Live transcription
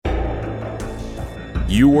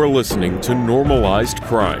You are listening to Normalized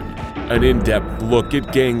Crime, an in-depth look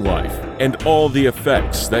at gang life and all the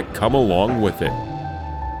effects that come along with it.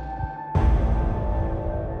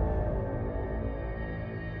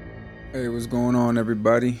 Hey, what's going on,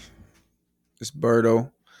 everybody? It's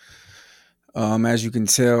Berto. As you can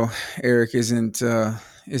tell, Eric isn't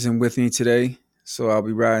with me today, so I'll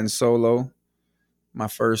be riding solo. My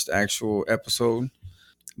first actual episode,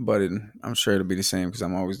 but I'm sure it'll be the same because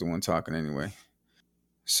I'm always the one talking anyway.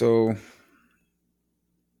 So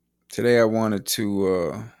today I wanted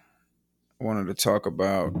to talk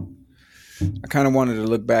about. I kind of wanted to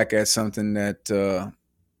look back at something that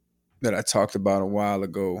I talked about a while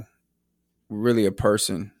ago. Really, a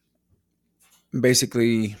person.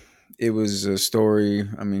 Basically, it was a story.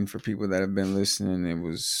 I mean, for people that have been listening, it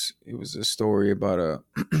was a story about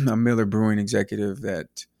a Miller Brewing executive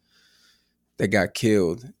that got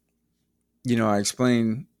killed. You know, I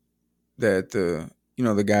explained that the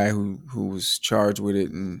guy who was charged with it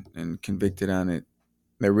and convicted on it,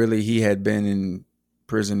 that really he had been in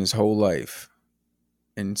prison his whole life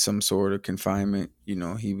in some sort of confinement. You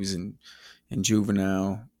know, he was in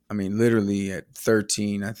juvenile. I mean, literally at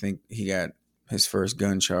 13, I think he got his first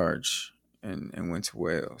gun charge and went to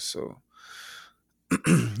Wales. So,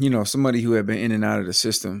 you know, somebody who had been in and out of the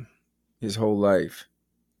system his whole life.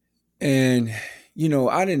 And, you know,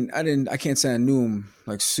 I can't say I knew him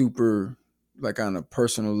like super, like on a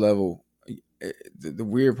personal level. The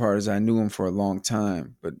weird part is I knew him for a long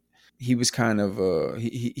time, but he was kind of,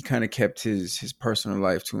 he kind of kept his personal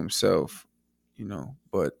life to himself, you know,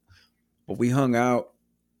 but we hung out.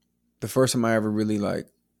 The first time I ever really like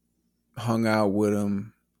hung out with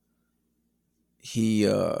him, he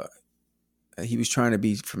was trying to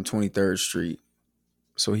be from 23rd Street,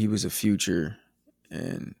 so he was a future,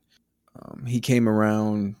 and he came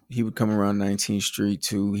around. He would come around 19th Street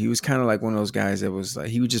too. He was kind of like one of those guys that was like,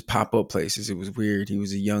 he would just pop up places. It was weird. He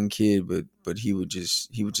was a young kid, but he would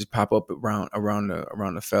just pop up around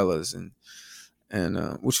the fellas, and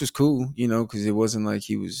which was cool, you know, because it wasn't like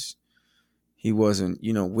he wasn't,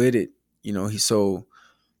 you know, with it, you know. You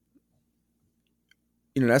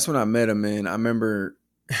know, that's when I met him, man. I remember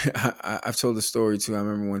I've told the story too. I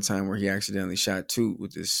remember one time where he accidentally shot Toot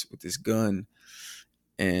with this gun,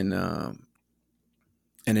 and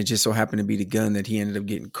it just so happened to be the gun that he ended up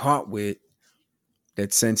getting caught with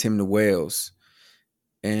that sent him to Wales.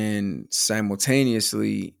 And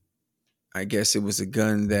simultaneously, I guess it was a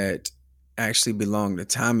gun that actually belonged to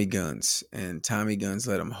Tommy Guns, and Tommy Guns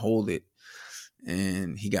let him hold it,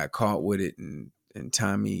 and he got caught with it, and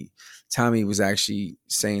Tommy was actually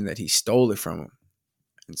saying that he stole it from him.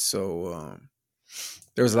 And so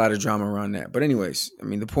there was a lot of drama around that. But anyways, I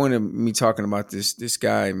mean, the point of me talking about this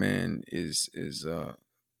guy, man, is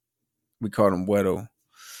we called him Weddle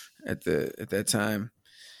at that time.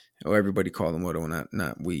 Or everybody called him Weddle,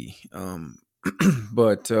 not we.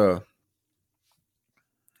 But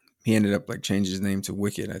he ended up like changing his name to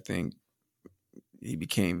Wicked. I think he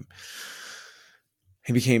became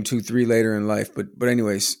 2-3 later in life. But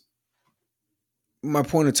anyways, my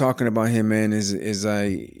point of talking about him, man, is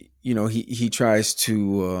you know, he tries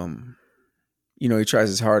to you know, he tries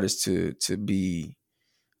his hardest to be,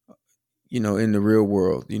 you know, in the real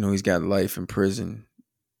world. You know, he's got life in prison,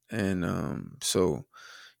 and so,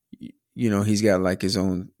 you know, he's got like his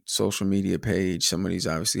own social media page. Somebody's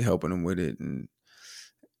obviously helping him with it, and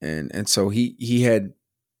so he had,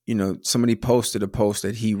 you know, somebody posted a post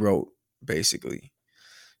that he wrote basically,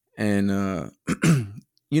 and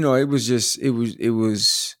you know, it was.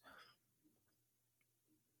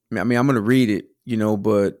 I mean, I'm gonna read it, you know,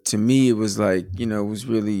 but to me, it was like, you know, it was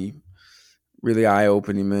really, really eye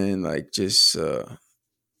opening, man. Like just, you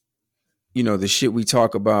know, the shit we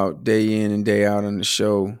talk about day in and day out on the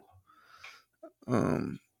show.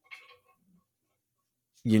 You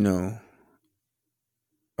know,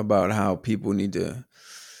 about how people need to,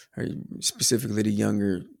 or specifically the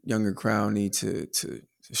younger crowd, need to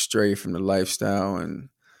stray from the lifestyle, and,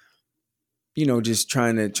 you know, just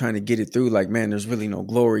trying to get it through. Like, man, there's really no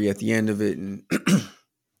glory at the end of it, and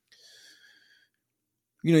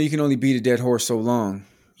you know, you can only beat a dead horse so long,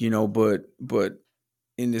 you know. But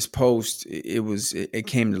in this post, it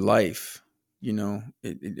came to life. You know,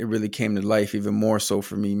 it really came to life, even more so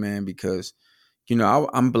for me, man, because, you know,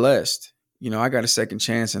 I'm blessed. You know, I got a second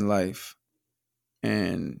chance in life,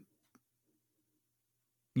 and,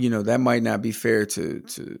 you know, that might not be fair to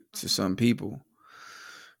some people,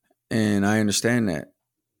 and I understand that.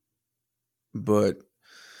 But,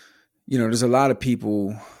 you know, there's a lot of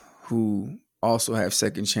people who also have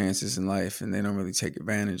second chances in life, and they don't really take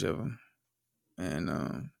advantage of them.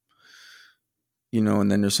 And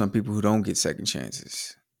and then there's some people who don't get second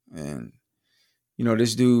chances. And,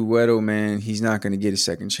 this dude, Weddle, man, he's not going to get a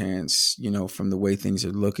second chance, from the way things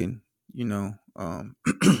are looking,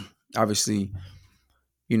 obviously,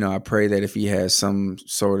 I pray that if he has some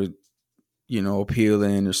sort of, appeal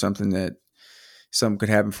in or something that something could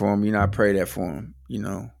happen for him, I pray that for him,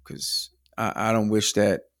 because I don't wish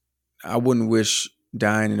that. I wouldn't wish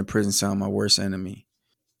dying in a prison cell on my worst enemy.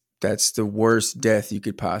 That's the worst death you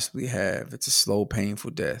could possibly have. It's a slow,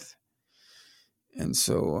 painful death. And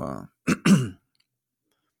so,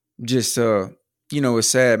 just, it's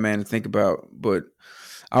sad, man, to think about, but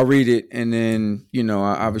I'll read it. And then,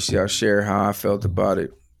 obviously I'll share how I felt about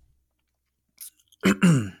it.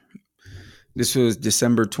 This was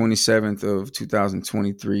December 27th of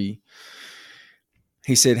 2023.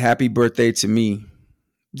 He said, "Happy birthday to me.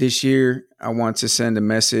 This year, I want to send a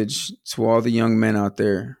message to all the young men out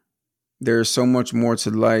there. There is so much more to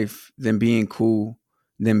life than being cool,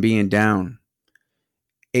 than being down.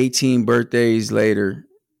 18 birthdays later,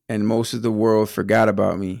 and most of the world forgot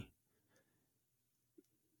about me.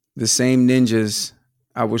 The same ninjas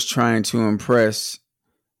I was trying to impress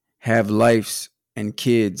have lives and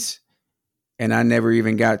kids, and I never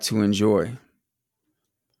even got to enjoy.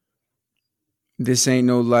 This ain't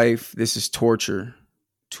no life, this is torture.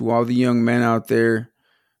 To all the young men out there,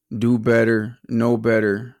 do better, know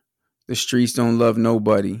better. The streets don't love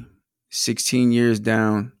nobody. 16 years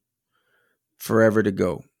down, forever to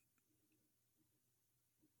go."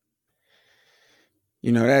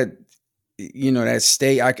 That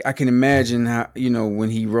state, I can imagine how, when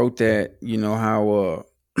he wrote that,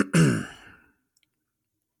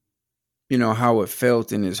 how, how it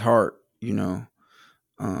felt in his heart,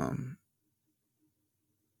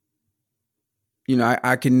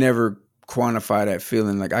 I could never quantify that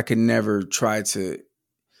feeling. Like I could never try to,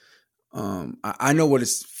 I know what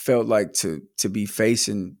it's felt like to be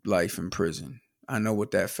facing life in prison. I know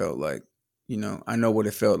what that felt like. I know what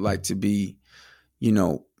it felt like to be,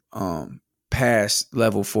 past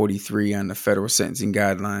level 43 on the federal sentencing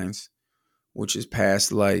guidelines, which is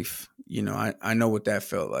past life. I know what that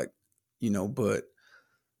felt like, but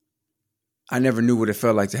I never knew what it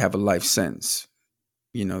felt like to have a life sentence.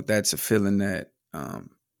 That's a feeling that I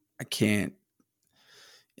can't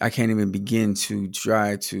even begin to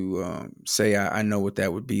try to say I know what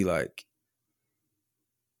that would be like.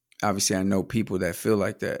 Obviously, I know people that feel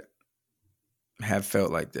like that, have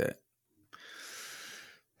felt like that.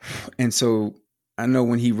 And so I know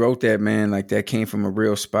when he wrote that, man, like that came from a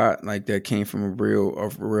real spot, like that came from a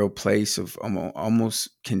real place of almost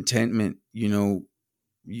contentment. He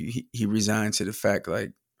resigned to the fact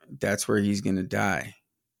like that's where he's gonna die,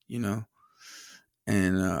 and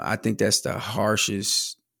I think that's the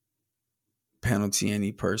harshest penalty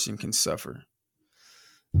any person can suffer.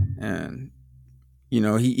 And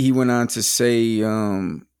he went on to say,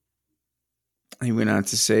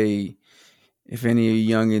 if any of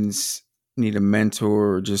you youngins need a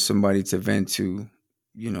mentor or just somebody to vent to,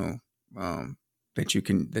 that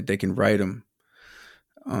they can write them,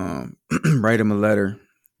 write them a letter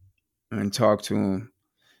and talk to them.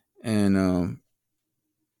 And,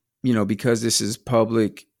 because this is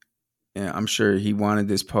public, and I'm sure he wanted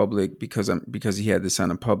this public because he had this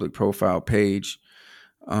on a public profile page.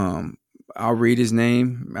 I'll read his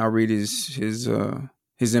name. I'll read his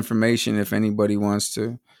information if anybody wants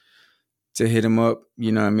to hit him up.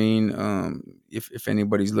 You know what I mean? If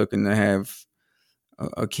anybody's looking to have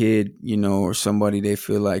a kid, or somebody they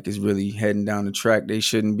feel like is really heading down the track they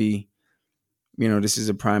shouldn't be, this is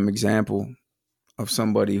a prime example of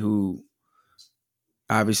somebody who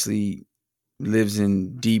obviously lives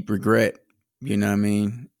in deep regret, you know what I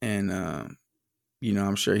mean? And, I'm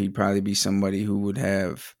sure he'd probably be somebody who would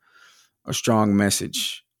have a strong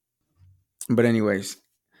message. But anyways,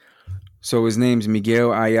 so his name's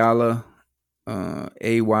Miguel Ayala.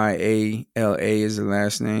 Ayala is the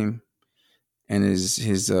last name, and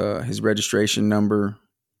his registration number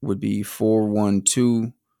would be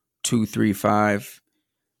 412235.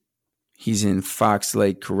 He's in Fox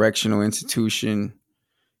Lake Correctional Institution,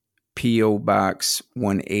 P.O. Box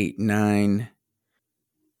 189.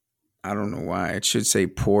 I don't know why it should say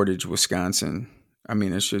Portage, Wisconsin. I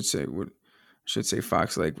mean, it should say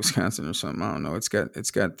Fox Lake, Wisconsin, or something. I don't know. It's got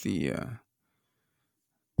the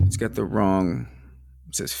wrong.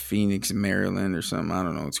 It says Phoenix, Maryland, or something. I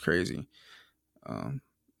don't know. It's crazy.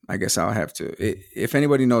 I guess I'll have to. If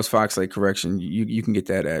anybody knows Fox Lake Correction, you can get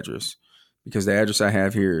that address, because the address I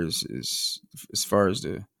have here is as far as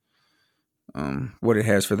the what it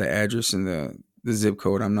has for the address and the zip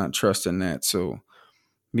code. I'm not trusting that. So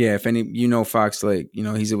yeah, if Fox Lake,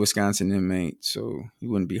 he's a Wisconsin inmate, so he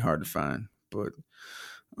wouldn't be hard to find. But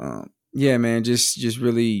Yeah, man, just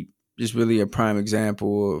really a prime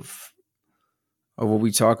example of what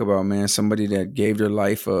we talk about, man. Somebody that gave their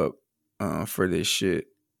life up for this shit.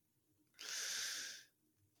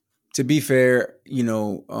 To be fair,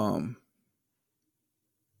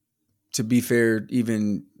 to be fair,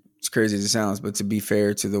 even as crazy as it sounds, but to be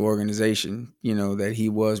fair to the organization, that he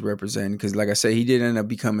was representing, because like I said, he did end up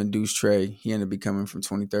becoming Deuce Trey. He ended up becoming from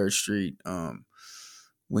 23rd Street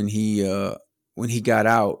when he got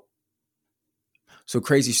out. So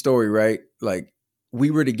crazy story, right? Like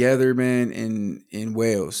we were together, man, in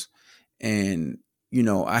Wales, and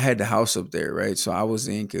I had the house up there, right? So I was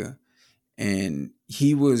Inca, and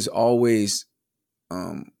he was always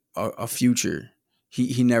a future.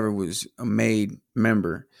 He never was a made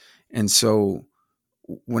member, and so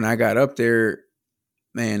when I got up there,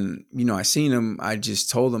 man, I seen him. I just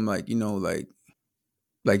told him like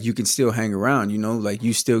you can still hang around, like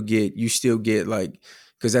you still get like,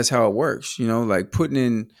 because that's how it works, like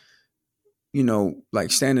putting in,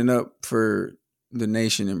 like standing up for the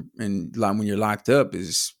nation and when you're locked up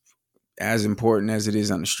is as important as it is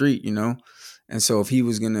on the street, And so if he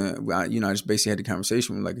was gonna, I just basically had the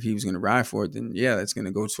conversation with, like, if he was gonna ride for it, then yeah, that's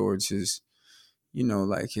gonna go towards his,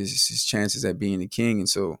 like his chances at being the king. And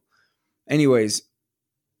so, anyways,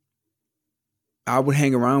 I would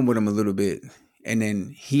hang around with him a little bit, and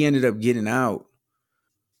then he ended up getting out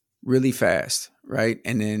really fast, right?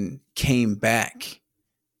 And then came back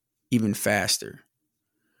even faster.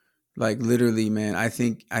 Like literally, man, I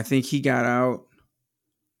think he got out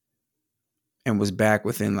and was back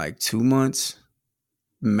within like 2 months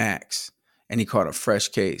max. And he caught a fresh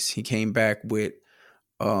case. He came back with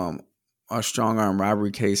um a strong arm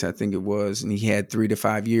robbery case, I think it was, and he had 3 to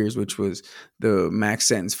 5 years, which was the max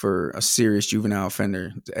sentence for a serious juvenile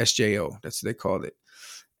offender, the SJO. That's what they called it.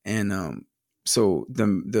 And so the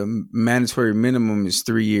mandatory minimum is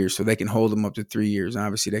 3 years, so they can hold him up to 3 years. And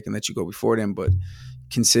obviously, they can let you go before then, but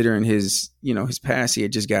considering his past, he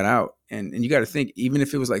had just got out, and you got to think, even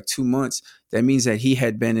if it was like 2 months, that means that he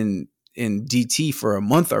had been in DT for a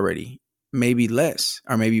month already, maybe less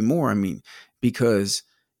or maybe more. I mean, because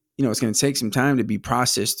it's going to take some time to be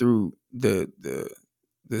processed through the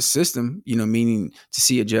system, meaning to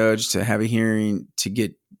see a judge, to have a hearing, to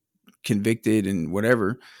get convicted and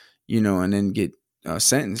whatever, and then get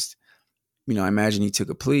sentenced. I imagine he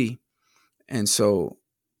took a plea. And so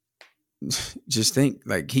just think,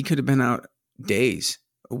 like, he could have been out days,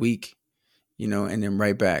 a week, and then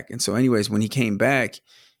right back. And so anyways, when he came back,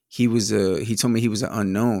 he told me he was an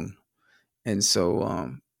unknown. And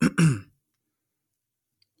so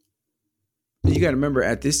you got to remember,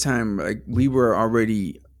 at this time, like, we were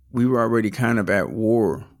already kind of at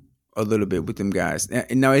war a little bit with them guys.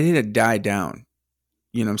 And now it had died down.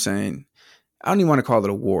 You know what I'm saying? I don't even want to call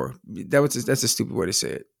it a war. That's a stupid way to say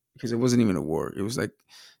it, because it wasn't even a war. It was like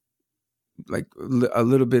a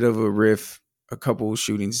little bit of a riff, a couple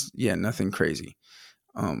shootings. Yeah, nothing crazy.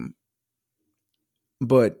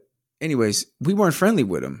 But anyways, we weren't friendly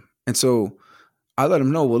with him. And so I let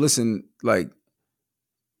him know, well, listen, like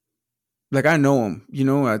I know him,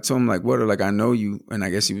 I told him, like, what, or like, I know you. And I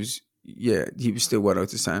guess he was still what at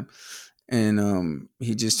this time. And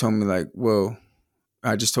he just told me, like, well,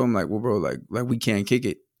 I just told him, like, well, bro, like we can't kick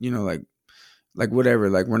it, like whatever,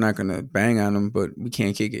 like, we're not gonna bang on him, but we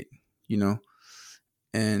can't kick it,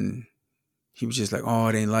 and he was just like, oh,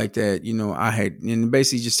 it ain't like that, and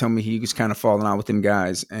basically just told me he was kind of falling out with them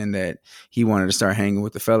guys, and that he wanted to start hanging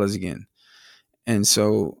with the fellas again. And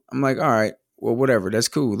so I'm like, all right, well, whatever, that's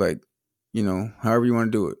cool, like, however you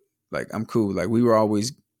want to do it, like, I'm cool. Like, we were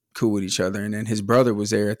always cool with each other. And then his brother was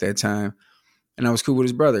there at that time, and I was cool with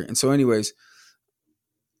his brother. And so anyways,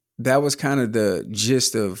 that was kind of the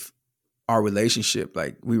gist of our relationship.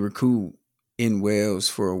 Like, we were cool in Wales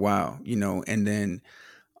for a while, and then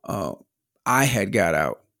I had got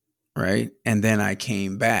out, right? And then I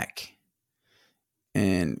came back,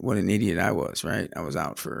 and what an idiot I was, right? I was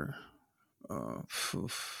out for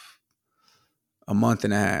a month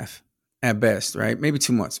and a half at best, right? Maybe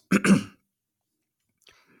 2 months.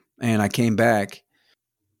 And I came back.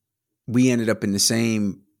 We ended up in the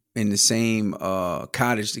same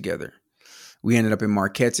cottage together. We ended up in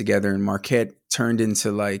Marquette together, and Marquette turned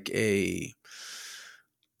into like it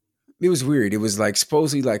was weird. It was like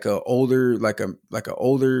supposedly like a older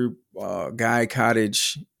guy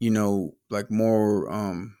cottage, like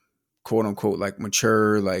more quote unquote like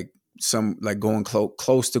mature, like some like going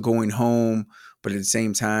close to going home, but at the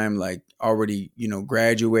same time like already,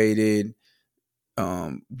 graduated,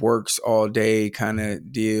 works all day kind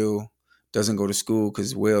of deal, doesn't go to school,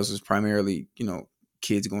 because Wales was primarily,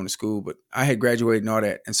 kids going to school, but I had graduated and all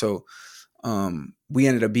that. And so we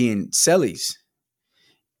ended up being cellies.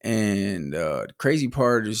 And the crazy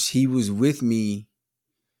part is he was with me.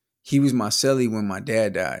 He was my cellie when my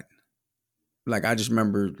dad died. Like, I just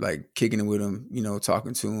remember like kicking it with him,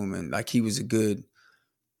 talking to him, and like he was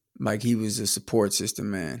he was a support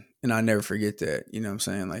system, man. And I never forget that. You know what I'm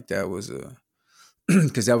saying? Like, that was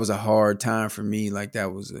because that was a hard time for me. Like,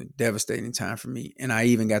 that was a devastating time for me. And I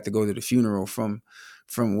even got to go to the funeral from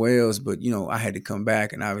Wales, but I had to come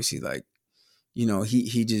back, and obviously, like,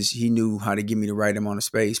 he knew how to give me the right amount of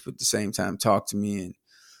space, but at the same time talk to me,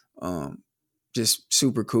 and just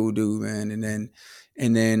super cool dude, man.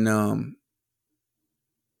 And then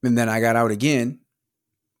I got out again,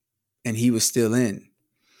 and he was still in.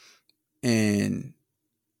 And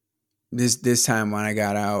this time when I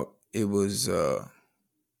got out, it was I'm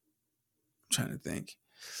trying to think.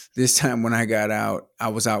 This time when I got out, I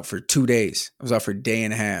was out for 2 days. I was out for a day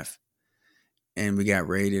and a half, and we got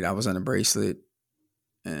raided. I was on a bracelet,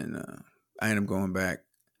 and I ended up going back,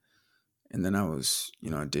 and then I was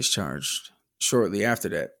discharged shortly after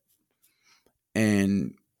that.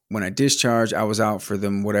 And when I discharged, I was out for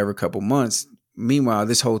them whatever couple months. Meanwhile,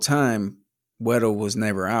 this whole time, Weddle was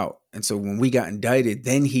never out. And so when we got indicted,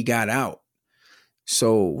 then he got out.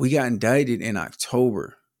 So we got indicted in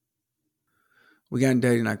October. We got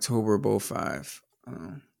indicted in October of 2005.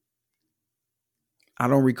 I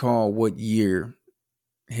don't recall what year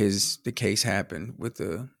the case happened with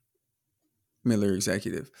the Miller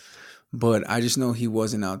executive, but I just know he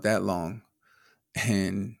wasn't out that long.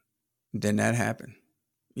 And then that happened,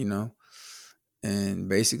 and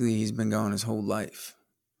basically he's been gone his whole life.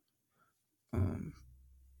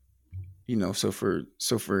 So for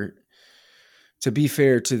to be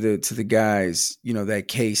fair to the guys, that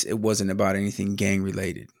case, it wasn't about anything gang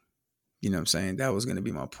related. You know what I'm saying? That was going to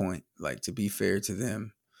be my point. Like, to be fair to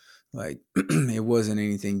them, like, it wasn't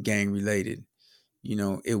anything gang related.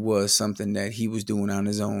 It was something that he was doing on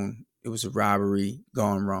his own. It was a robbery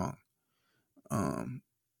gone wrong.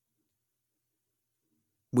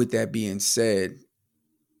 With that being said,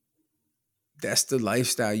 that's the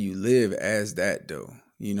lifestyle you live as that, though.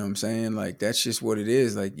 You know what I'm saying? Like, that's just what it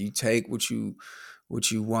is. Like, you take what you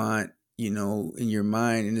want, in your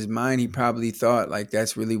mind. In his mind, he probably thought like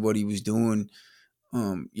that's really what he was doing.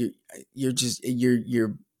 Your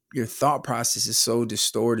thought process is so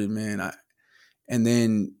distorted, man. And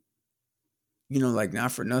then, like,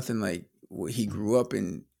 not for nothing, like, he grew up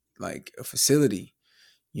in like a facility,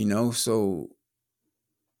 so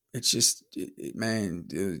it's just, man,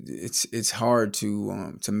 it's hard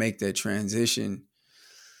to make that transition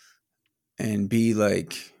and be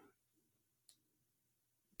like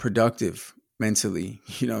productive mentally.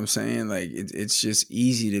 You know what I'm saying? Like, it's just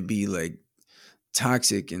easy to be like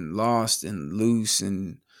toxic and lost and loose,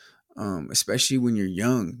 and especially when you're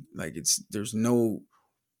young. Like, there's no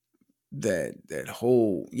that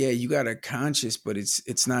whole, you got a conscious, but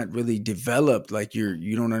it's not really developed. Like,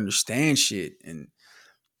 you don't understand shit. And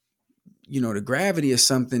the gravity of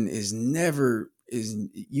something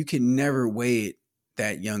you can never weigh it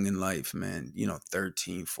that young in life, man.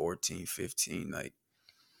 13, 14, 15. Like,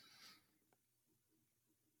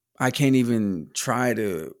 I can't even try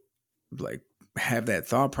to like have that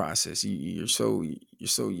thought process. You're so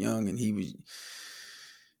young. And he was,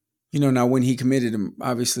 now when he committed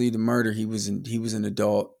obviously the murder, he was an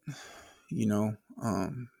adult.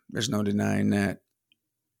 There's no denying that.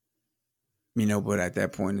 But at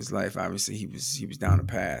that point in his life, obviously he was down a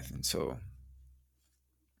path, and so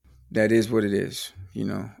that is what it is.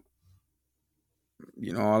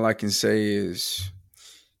 All I can say is,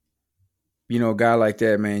 a guy like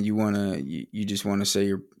that, man, you just want to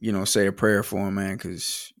say say a prayer for him, man,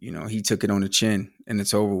 because he took it on the chin, and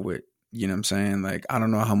it's over with. You know what I'm saying? Like, I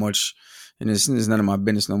don't know how much, and this is none of my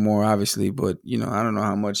business no more, obviously, but I don't know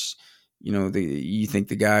how much you think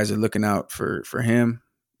the guys are looking out for him.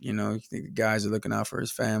 You think the guys are looking out for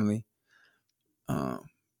his family?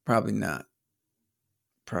 Probably not.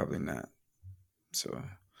 So,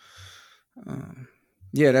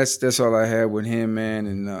 that's all I had with him, man.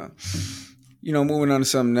 And moving on to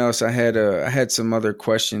something else, I had some other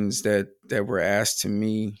questions that were asked to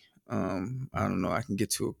me. I don't know. I can get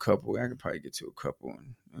to a couple. I could probably get to a couple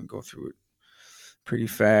and go through it pretty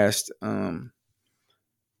fast.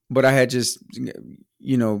 But I had just,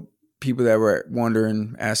 people that were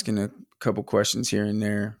wondering, asking a couple questions here and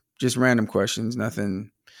there, just random questions, nothing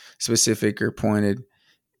specific or pointed.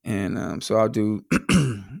 And so I'll do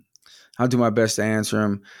my best to answer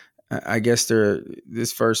them. I guess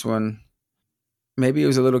this first one, maybe it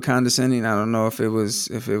was a little condescending. I don't know if it was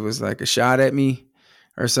like a shot at me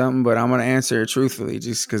or something, but I'm going to answer it truthfully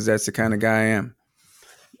just because that's the kind of guy I am.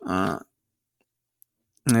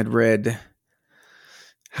 And it read,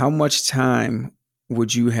 how much time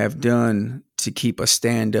would you have done to keep a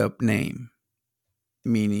stand-up name?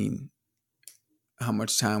 Meaning, how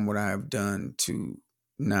much time would I have done to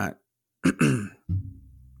not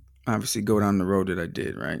obviously go down the road that I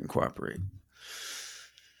did, right, and cooperate?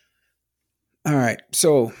 All right.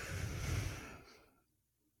 So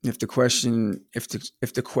if the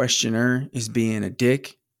questioner is being a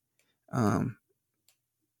dick, I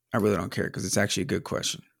really don't care because it's actually a good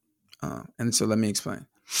question. And so let me explain.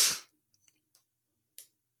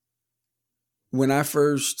 When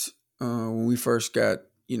we first got,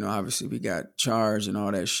 obviously we got charged and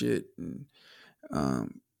all that shit, and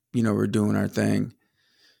we're doing our thing.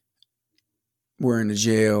 We're in the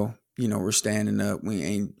jail, we're standing up. We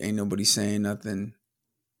ain't nobody saying nothing.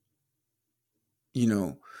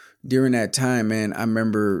 During that time, man, I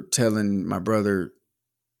remember telling my brother,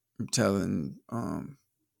 Toot,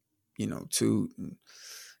 and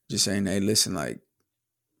just saying, hey, listen, like,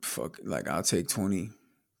 fuck, like, I'll take 20,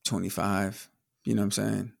 25, you know what I'm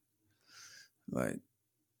saying? Like,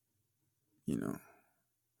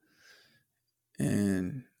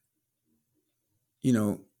 and,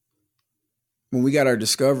 when we got our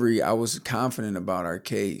discovery, I was confident about our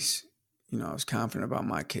case. I was confident about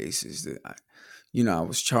my cases that I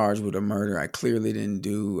was charged with a murder I clearly didn't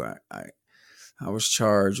do. I was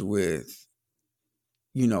charged with,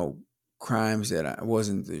 crimes that I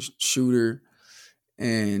wasn't the shooter.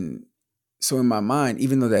 And so in my mind,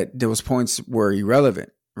 even though that there was points were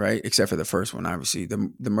irrelevant, right? Except for the first one, obviously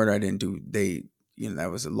the murder I didn't do,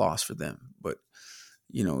 that was a loss for them. But,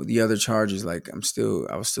 the other charges, like I was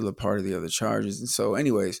still a part of the other charges. And so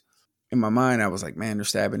anyways, in my mind, I was like, man, they're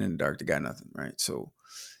stabbing in the dark. They got nothing. Right. So,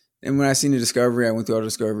 and when I seen the discovery, I went through all the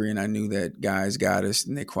discovery and I knew that guys got us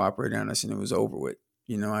and they cooperated on us and it was over with.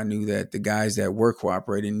 I knew that the guys that were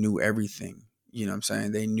cooperating knew everything. You know what I'm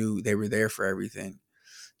saying? They knew they were there for everything.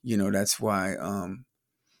 That's why, a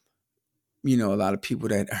lot of people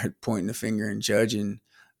that are pointing the finger and judging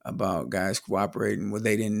about guys cooperating, well,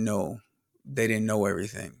 they didn't know. They didn't know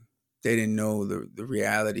everything. They didn't know the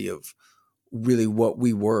reality of really what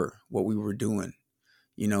we were doing,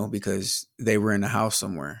 because they were in the house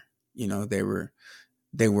somewhere. They were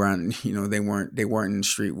on, they weren't in the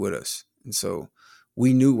street with us. And so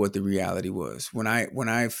we knew what the reality was. When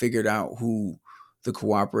I figured out who the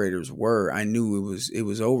cooperators were, I knew it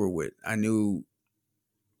was over with. I knew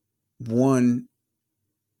one,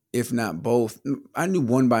 if not both, I knew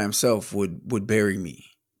one by himself would bury me,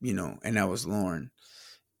 and that was Lauren.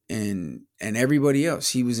 And everybody else,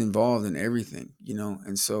 he was involved in everything,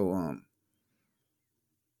 and so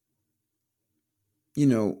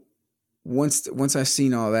once I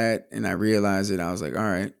seen all that and I realized it, I was like, all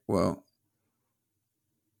right, well,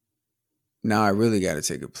 now I really got to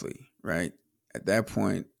take a plea, right? At that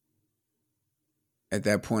point, I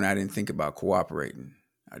didn't think about cooperating.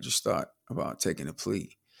 I just thought about taking a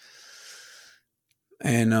plea.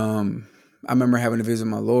 And I remember having to visit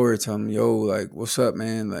my lawyer, telling him, yo, like, what's up,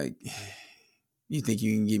 man? Like, you think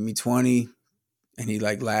you can give me 20? And he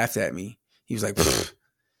like laughed at me. He was like, pfft.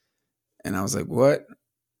 And I was like, what?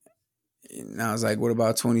 And I was like, what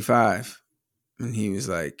about 25? And he was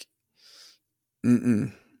like,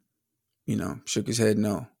 shook his head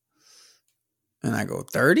no. And I go,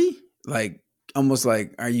 30? Like, almost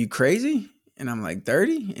like, are you crazy? And I'm like,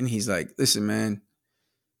 30? And he's like, listen, man,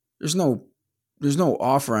 there's no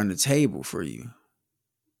offer on the table for you.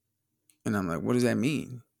 And I'm like, what does that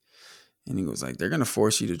mean? And he goes like, they're going to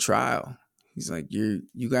force you to trial. He's like, you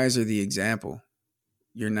guys are the example.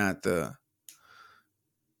 You're not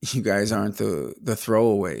you guys aren't the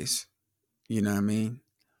throwaways. You know what I mean?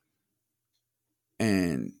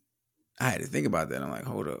 And I had to think about that. I'm like,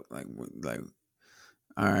 hold up. Like,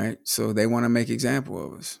 all right. So they want to make example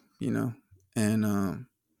of us, and,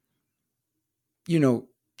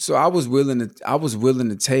 so I was willing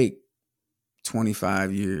to take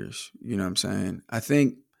 25 years, you know what I'm saying? I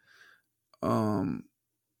think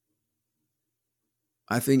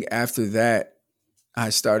after that, I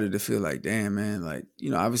started to feel like, damn, man, like,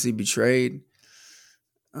 obviously betrayed.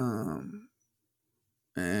 And,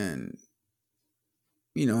 and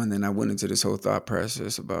then I went into this whole thought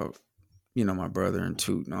process about, my brother and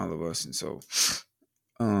Toot and all of us. And so,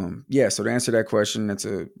 so to answer that question, that's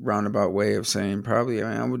a roundabout way of saying probably,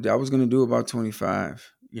 I was going to do about 25,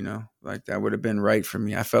 like that would have been right for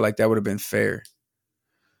me. I felt like that would have been fair.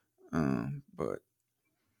 But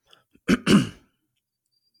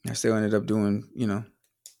I still ended up doing,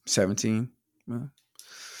 17.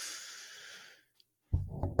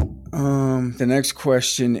 The next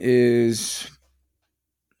question is,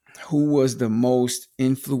 who was the most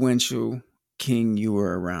influential king you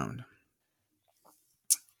were around.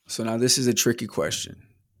 So now this is a tricky question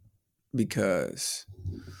because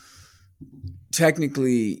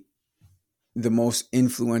technically the most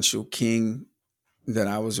influential king that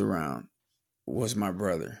I was around was my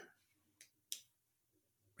brother.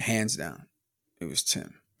 Hands down, it was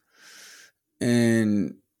Tim.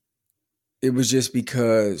 And it was just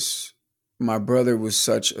because my brother was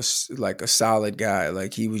such a solid guy.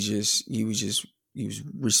 Like he was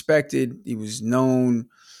respected. He was known.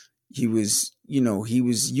 He was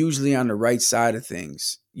usually on the right side of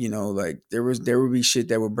things. Like there would be shit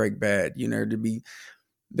that would break bad.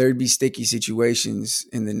 There'd be sticky situations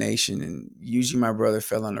in the nation, and usually my brother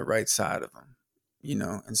fell on the right side of them.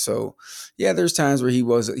 And so yeah, there's times where he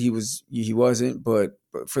wasn't, but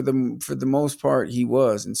for the most part he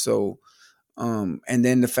was. And so and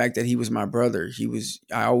then the fact that he was my brother,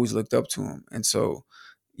 I always looked up to him. And so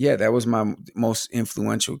yeah, that was my most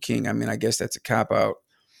influential king. I mean, I guess that's a cop out.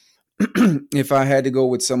 If I had to go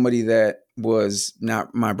with somebody that was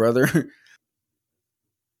not my brother,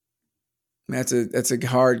 it's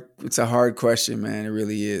a hard question, man. It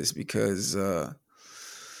really is, because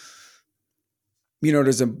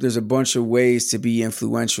there's a bunch of ways to be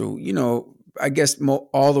influential. I guess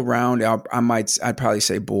all around, I'd probably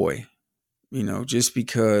say boy. Just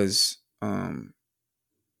because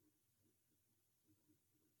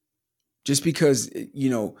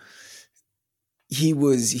he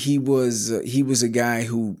was a guy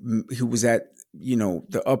who was at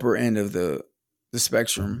the upper end of the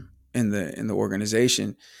spectrum in the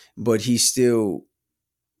organization, but he still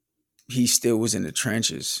was in the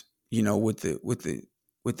trenches, with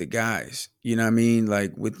the guys, what I mean,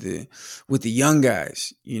 like with the young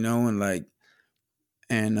guys, and like,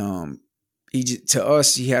 and to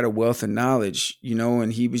us, he had a wealth of knowledge,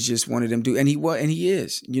 and he was just one of them dudes, and he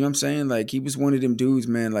is, what I'm saying? Like, he was one of them dudes,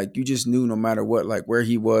 man. Like, you just knew no matter what, like where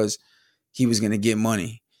he was going to get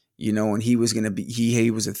money, and he was going to be,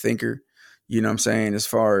 he was a thinker, what I'm saying? As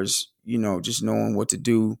far as, just knowing what to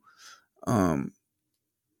do.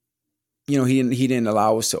 He didn't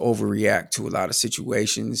allow us to overreact to a lot of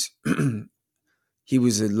situations. He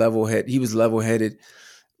was level headed,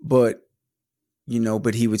 but,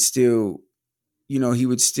 but he would still,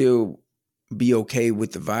 be okay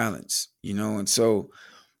with the violence, and so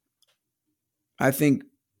I think,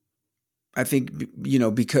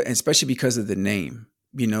 because, especially because of the name,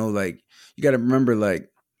 like, you got to remember, like,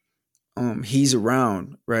 he's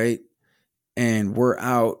around, right? And we're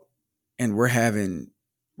out and we're having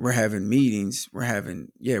meetings, we're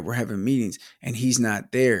having meetings, and he's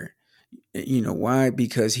not there. Why?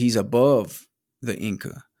 Because he's above the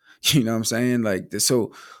Inca. You know what I'm saying? Like,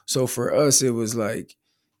 so for us, it was like,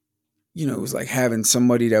 it was like having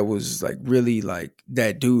somebody that was like really like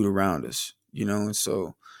that dude around us, and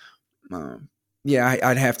so yeah,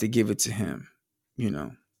 I'd have to give it to him,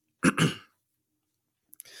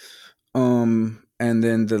 and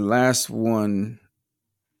then the last one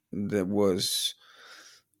that was,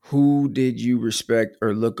 who did you respect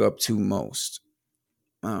or look up to most?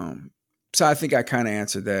 So I think I kind of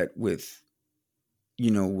answered that with,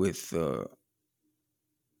 with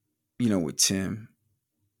Tim.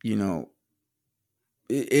 It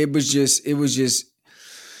was just it was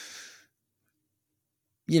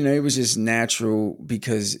just natural,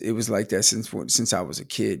 because it was like that since I was a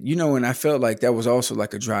kid, and I felt like that was also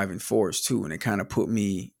like a driving force too, and it kind of put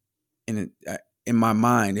me in my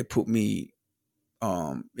mind, it put me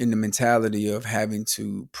in the mentality of having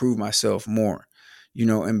to prove myself more,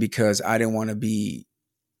 and because I didn't want to be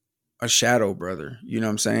a shadow brother, what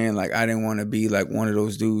I'm saying? Like, I didn't want to be like one of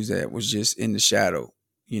those dudes that was just in the shadow,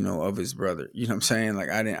 of his brother, what I'm saying? Like,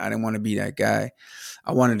 I didn't want to be that guy.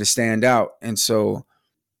 I wanted to stand out. And so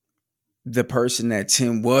the person that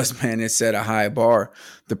Tim was, man, it set a high bar.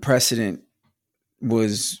 The precedent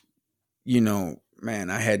was, man,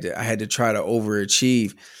 I had to try to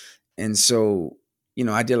overachieve. And so,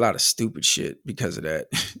 I did a lot of stupid shit because of that.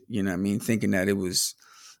 You know what I mean? Thinking that it was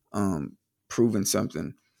proving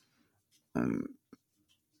something.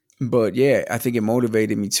 But yeah, I think it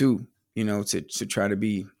motivated me too, to try to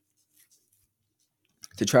be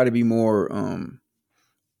more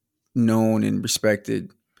known and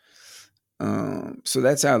respected. So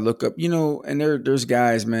that's how I look up, and there's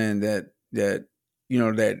guys, man, that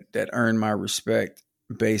earn my respect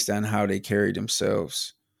based on how they carry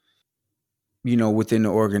themselves, within the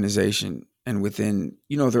organization and within,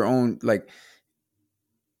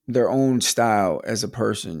 their own style as a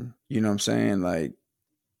person. You know what I'm saying? Like,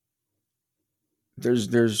 there's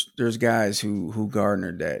guys who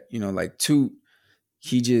garnered that, like Toot,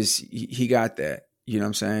 he got that, you know what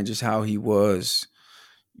I'm saying? Just how he was,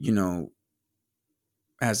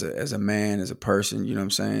 as a man, as a person, you know what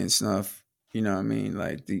I'm saying? Snuff, you know what I mean?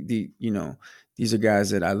 Like these are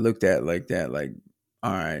guys that I looked at like that, like,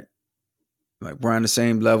 all right, like we're on the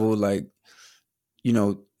same level, like,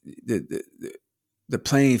 the the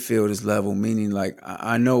playing field is level, meaning like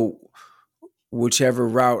I know whichever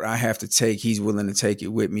route I have to take, he's willing to take it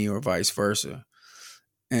with me or vice versa.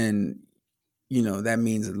 And, that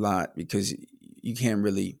means a lot because you can't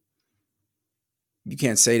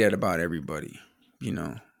say that about everybody,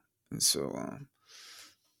 And so,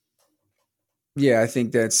 yeah, I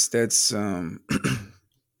think that's those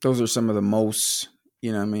are some of the most,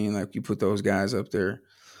 you know what I mean? Like you put those guys up there.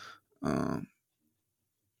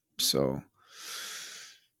 So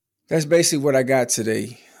that's basically what I got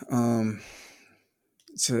today.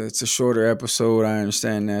 It's a shorter episode. I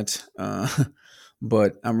understand that.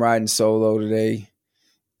 But I'm riding solo today.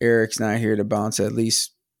 Eric's not here to bounce at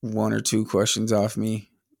least one or two questions off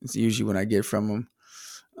me. It's usually what I get from him.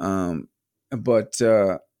 But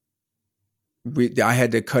I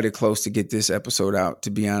had to cut it close to get this episode out,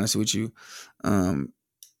 to be honest with you.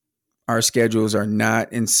 Our schedules are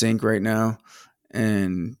not in sync right now.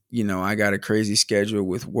 And, I got a crazy schedule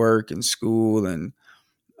with work and school and,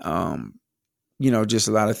 just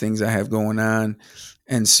a lot of things I have going on.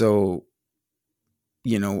 And so,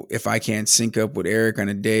 if I can't sync up with Eric on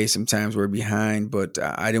a day, sometimes we're behind, but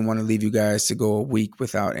I didn't want to leave you guys to go a week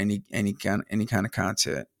without any kind of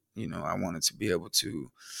content. I wanted to be able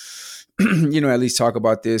to, at least talk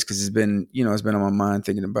about this because it's been on my mind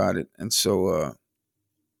thinking about it. And so,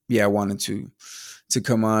 I wanted to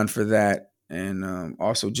come on for that. And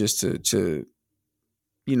also just to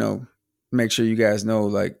make sure you guys know,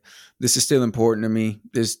 like, this is still important to me.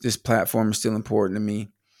 This platform is still important to me.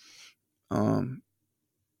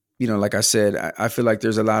 Like I said, I feel like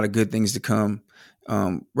there's a lot of good things to come.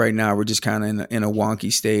 Right now, we're just kind of in a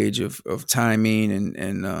wonky stage of timing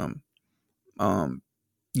and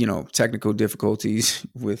technical difficulties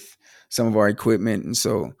with some of our equipment. And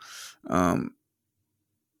so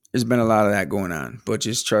there's been a lot of that going on. But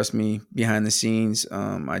just trust me, behind the scenes,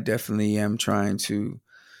 I definitely am trying to,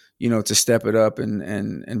 to step it up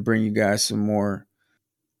and bring you guys some more,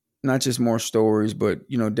 not just more stories, but,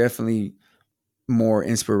 definitely more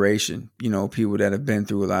inspiration, people that have been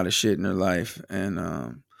through a lot of shit in their life and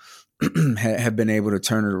have been able to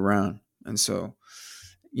turn it around. And so,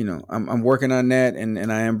 I'm working on that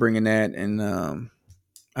and I am bringing that. And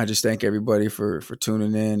I just thank everybody for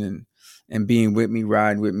tuning in and being with me,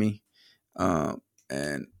 riding with me.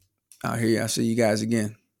 And I'll see you guys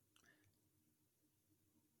again.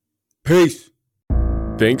 Peace.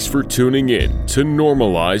 Thanks for tuning in to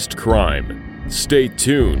Normalized Crime. Stay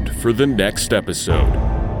tuned for the next episode.